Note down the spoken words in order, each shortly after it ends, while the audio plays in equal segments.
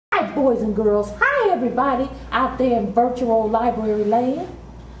Hi, boys and girls. Hi, everybody out there in virtual library land.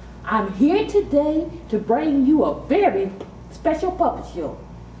 I'm here today to bring you a very special puppet show.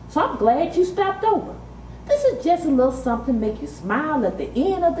 So I'm glad you stopped over. This is just a little something to make you smile at the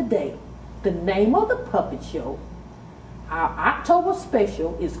end of the day. The name of the puppet show, our October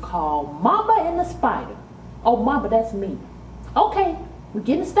special, is called Mamba and the Spider. Oh, Mamba, that's me. Okay, we're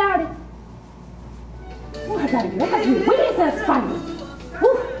getting started. Oh, I gotta get. Where is that spider?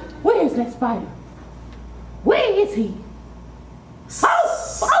 Woo, where is that spider? Where is he?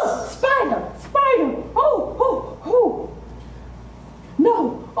 Oh, spider. Oh.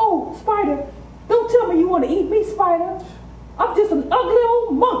 No, oh, spider. Don't tell me you want to eat me, spider. I'm just an ugly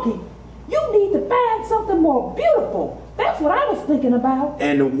old monkey. You need to find something more beautiful. That's what I was thinking about.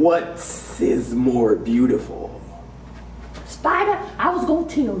 And what is more beautiful? Spider, I was going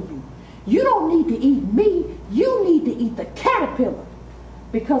to tell you. You don't need to eat me. You need to eat the caterpillar.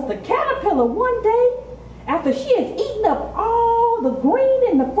 Because the caterpillar one day, after she has eaten up all the green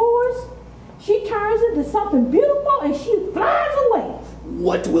in the forest, she turns into something beautiful and she flies away.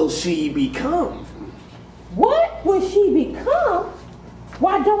 What will she become? What will she become?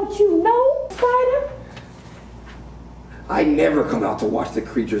 Why, don't you know, Spider? I never come out to watch the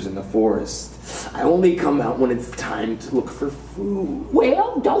creatures in the forest. I only come out when it's time to look for food.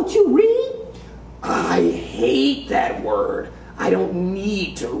 Well, don't you read? I hate that word. I don't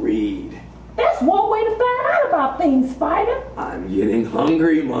need to read. That's one way to find out about things, Spider. I'm getting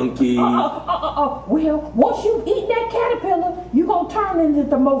hungry, monkey. Well, once you've eaten that caterpillar, you're going to turn into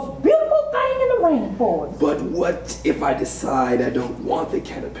the most beautiful thing in the rainforest. But what if I decide I don't want the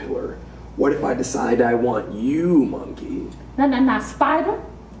caterpillar? What if I decide I want you, monkey? Now, Spider.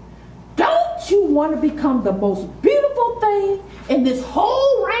 Don't you want to become the most beautiful thing in this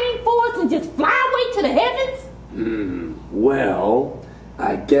whole rainforest and just fly away to the heavens? Well,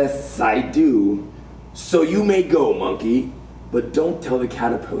 I guess I do. So you may go, monkey, but don't tell the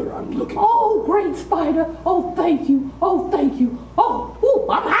caterpillar I'm looking for. Oh, great, Spider. Oh, thank you. Oh,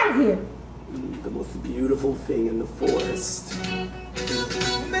 I'm out of here. The most beautiful thing in the forest.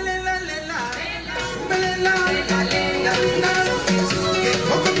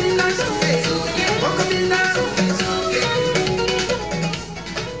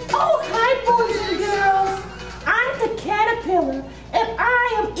 Oh, hi, boys and girls. I'm the caterpillar, and I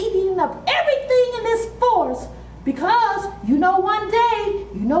am eating up everything in this forest because, one day,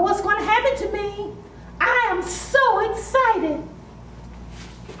 what's going to happen to me. I am so excited.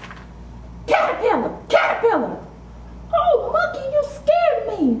 Caterpillar. Oh, monkey, you scared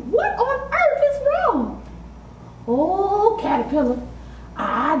me. What on earth is wrong? Oh, caterpillar,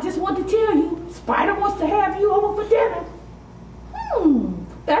 I just want to tell you, Spider wants to have you over for dinner.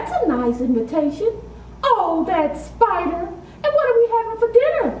 That's a nice invitation. Oh, that's Spider. And what are we having for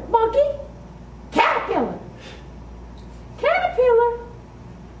dinner, monkey? Caterpillar.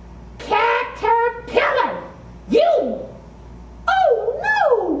 You. Oh,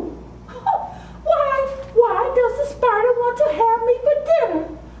 no. Why does the spider want to have me for dinner?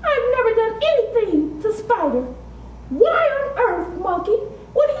 I've never done anything to Spider. Why on earth, monkey,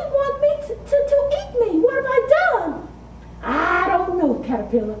 would he want me to eat me? What have I done? I don't know,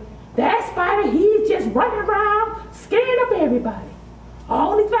 Caterpillar. That Spider, he's just running around scaring up everybody.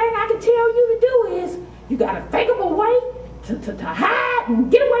 Only thing I can tell you to do is you got to think of a way to hide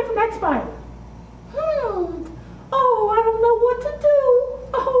and get away from that Spider. Oh, I don't know what to do.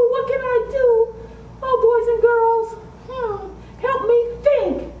 Oh, what can I do? Oh, boys and girls, help me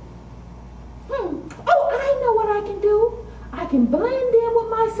think. Oh, I know what I can do. I can blend in with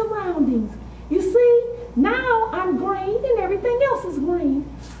my surroundings. You see, now I'm green and everything else is green.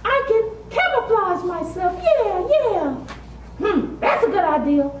 I can camouflage myself. Yeah. That's a good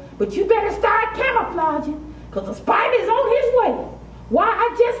idea. But you better start camouflaging, because the spider is on his way. Why, I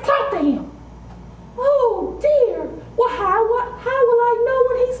just talked to him. Oh, dear. Well, how will I know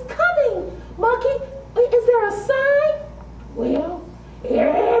when he's coming, monkey? Is there a sign? Well,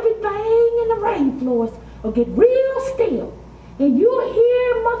 everything in the rainforest will get real still, and you'll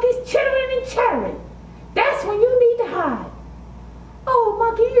hear monkeys chittering and chattering. That's when you need to hide. Oh,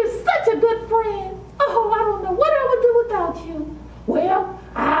 monkey, you're such a good friend. Oh, I don't know what I would do without you. Well,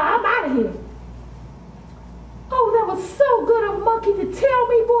 I'm out of here. Oh, that was so good of monkey to tell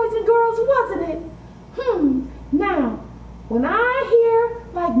me, boys and girls, wasn't it? Now, when I hear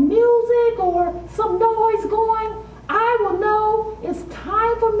like music or some noise going, I will know it's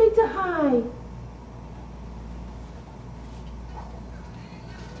time for me to hide.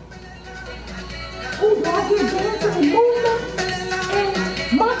 Oh, I hear dancing and movement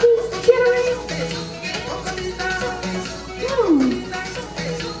and monkeys chittering.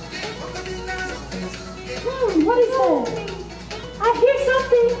 What is that? I hear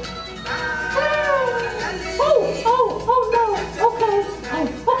something. Oh no. Okay.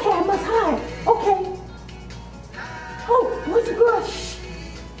 Okay, I must hide. Okay. Oh, boys and girls, shh.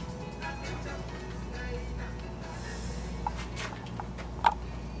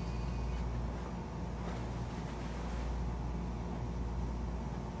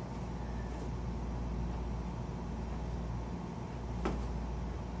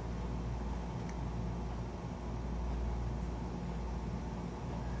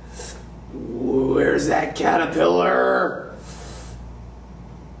 Where's that caterpillar?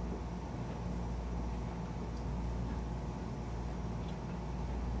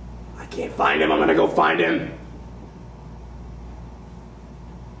 I can't find him. I'm gonna go find him.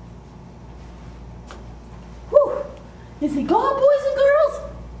 Whew. Is he gone, boys and girls?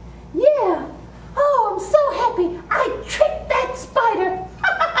 Yeah. Oh, I'm so happy. I tricked that spider.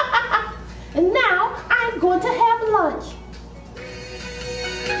 And now I'm going to have lunch.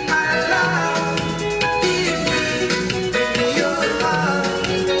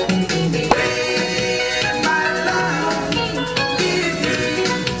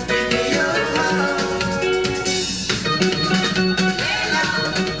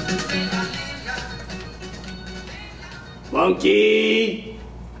 Monkey!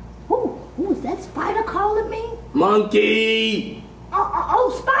 Who is that spider calling me? Monkey!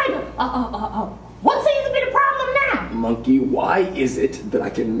 Spider! What seems to be the problem now? Monkey, why is it that I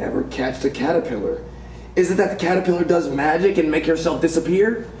can never catch the caterpillar? Is it that the caterpillar does magic and make herself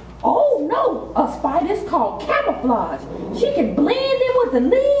disappear? Oh no, a spider's called camouflage. She can blend in with the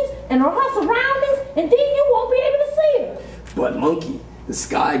leaves and her surroundings, and then you won't be able to see her. But Monkey, the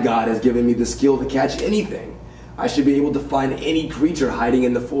sky god has given me the skill to catch anything. I should be able to find any creature hiding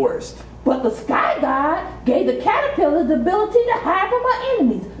in the forest. But the sky god gave the caterpillar the ability to hide from her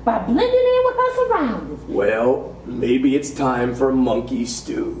enemies by blending in with her surroundings. Well, maybe it's time for monkey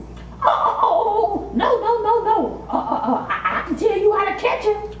stew. No. I can tell you how to catch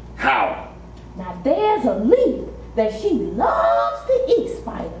her. How? Now there's a leaf that she loves to eat,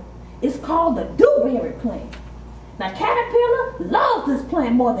 Spider. It's called the dewberry plant. Now Caterpillar loves this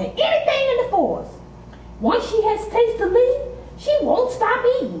plant more than anything in the forest. Once she has tasted the leaf, she won't stop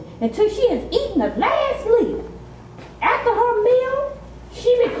eating until she has eaten the last leaf. After her meal,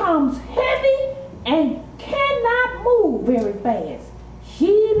 she becomes heavy and cannot move very fast.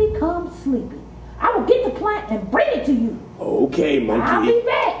 She becomes sleepy. I will get the plant and bring it to you. Okay, Monkey. I'll be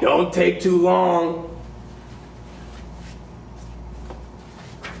back. Don't take too long.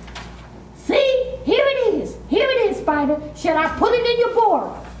 See? Here it is. Here it is, Spider. Shall I put it in your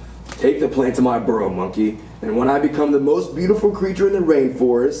burrow? Take the plant to my burrow, Monkey, and when I become the most beautiful creature in the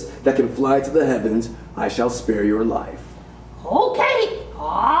rainforest that can fly to the heavens, I shall spare your life. Okay,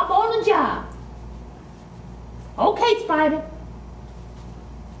 I'm on the job. Okay, Spider.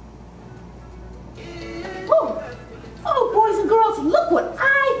 Oh, boys and girls, look what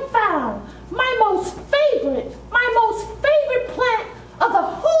I found. My most favorite plant of the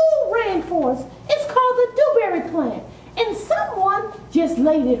whole rainforest. It's called the dewberry plant. And someone just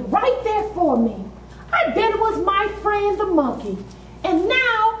laid it right there for me. I bet it was my friend the monkey. And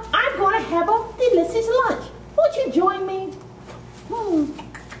now I'm going to have a delicious lunch. Won't you join me? Oh,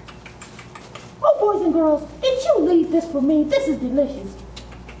 boys and girls, did you leave this for me? This is delicious.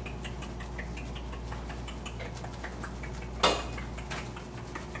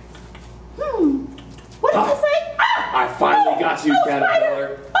 What did you say? I finally got you,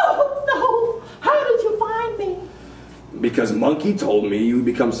 Caterpillar. Spider. Oh, no. How did you find me? Because Monkey told me you would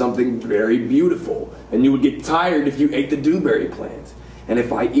become something very beautiful, and you would get tired if you ate the dewberry plant. And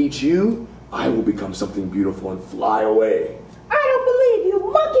if I eat you, I will become something beautiful and fly away. I don't believe you.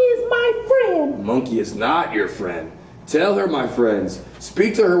 Monkey is my friend. Monkey is not your friend. Tell her, my friends.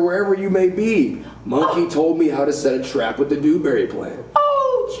 Speak to her wherever you may be. Monkey told me how to set a trap with the dewberry plant.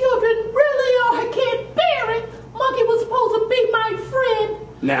 Oh, children, really? Oh, I can't bear it. Monkey was supposed to be my friend.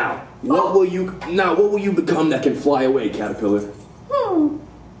 Now, what will you become that can fly away, Caterpillar?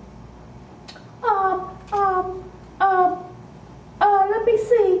 Let me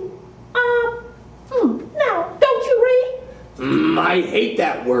see. Now, don't you read? I hate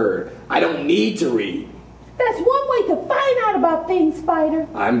that word. I don't need to read. That's one way to find out about things, Spider.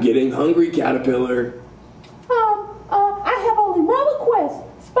 I'm getting hungry, Caterpillar. I have only one request.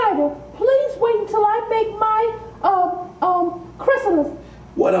 Spider, please wait until I make my, chrysalis.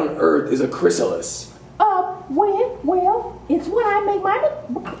 What on earth is a chrysalis? Well, it's when I make my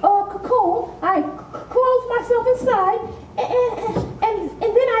cocoon, I close myself inside,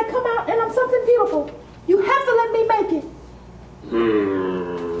 and then I come out and I'm something beautiful. You have to let me make it.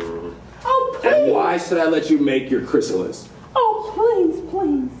 Oh, please. And why why should I let you make your chrysalis? Oh, please,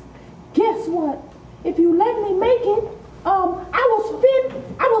 please. Guess what? If you let me make it, I will spin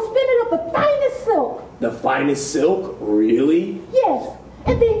it of the finest silk. The finest silk? Really? Yes.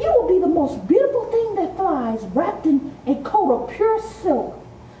 And then you will be the most beautiful thing that flies, wrapped in a coat of pure silk.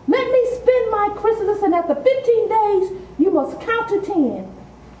 Let me spin my chrysalis, and after 15 days, you must count to 10.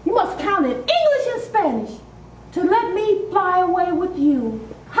 You must count in English and Spanish to let me fly away with you.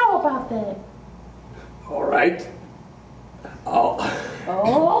 How about that? All right.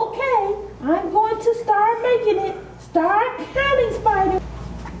 Okay, I'm going to start making it. Start counting, Spider.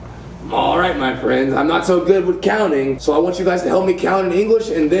 All right, my friends. I'm not so good with counting, so I want you guys to help me count in English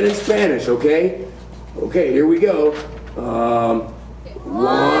and then in Spanish, okay? Okay, here we go.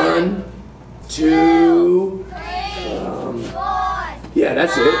 1, 2. Yeah,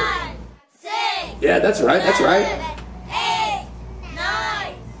 that's it. 6. Yeah, that's right. That's right. 8,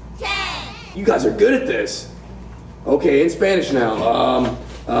 9, 10. You guys are good at this. Okay, in Spanish now.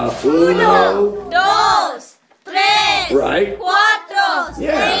 Uno, dos, tres, Right. cuatro,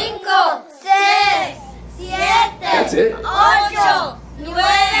 Yeah. cinco, seis, siete, That's it. ocho,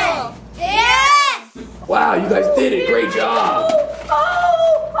 nueve, diez. Wow, you guys did it. Great job.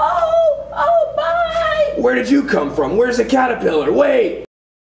 Bye! Where did you come from? Where's the caterpillar? Wait.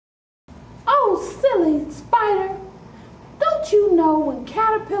 Oh, silly Spider. Don't you know when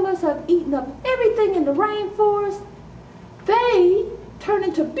caterpillars have eaten up everything in the rainforest, they turn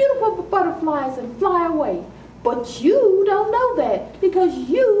into beautiful butterflies and fly away? But you don't know that because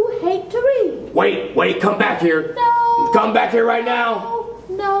you hate to read. Wait, come back here. No. Come back here right now.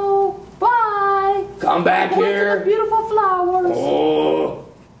 No. Bye. Come back Going to here. the beautiful flowers. Oh.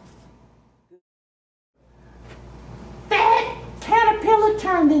 That caterpillar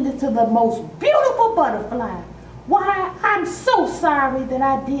turned into the most beautiful butterfly. Why, I'm so sorry that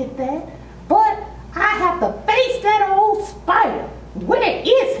I did that, but I have to face that old spider. Where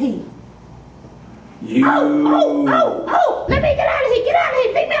is he? You. Oh, let me get out of here,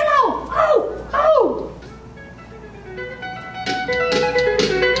 leave me alone.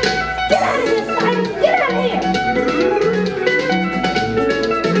 Get out of here, spider, get out of here.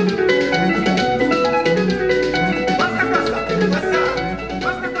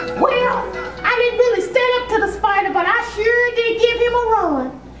 Well, I didn't really stand up to the spider, but I sure did give him a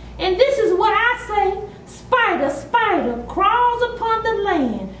run. And this is what I say: Spider crawls upon the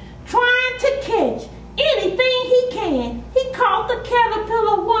land, trying to catch anything he can. He caught the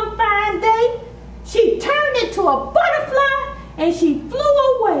caterpillar one fine day. She turned into a butterfly and she flew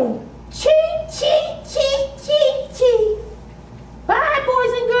away. Chee, chee, chee, chee, chee. Bye,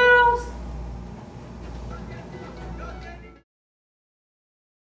 boys and girls.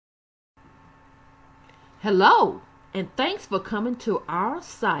 Hello, and thanks for coming to our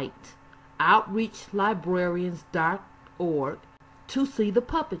site, outreachlibrarians.org, to see the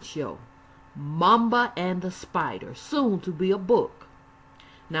puppet show, Mamba and the Spider, soon to be a book.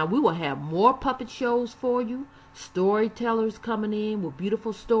 Now, we will have more puppet shows for you, storytellers coming in with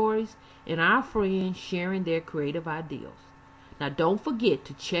beautiful stories, and our friends sharing their creative ideas. Now, don't forget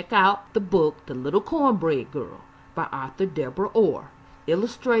to check out the book, The Little Cornbread Girl, by author Deborah Orr,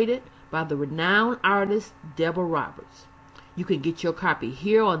 illustrated by the renowned artist Deborah Roberts. You can get your copy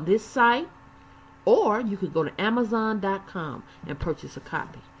here on this site, or you can go to Amazon.com and purchase a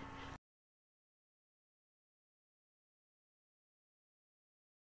copy.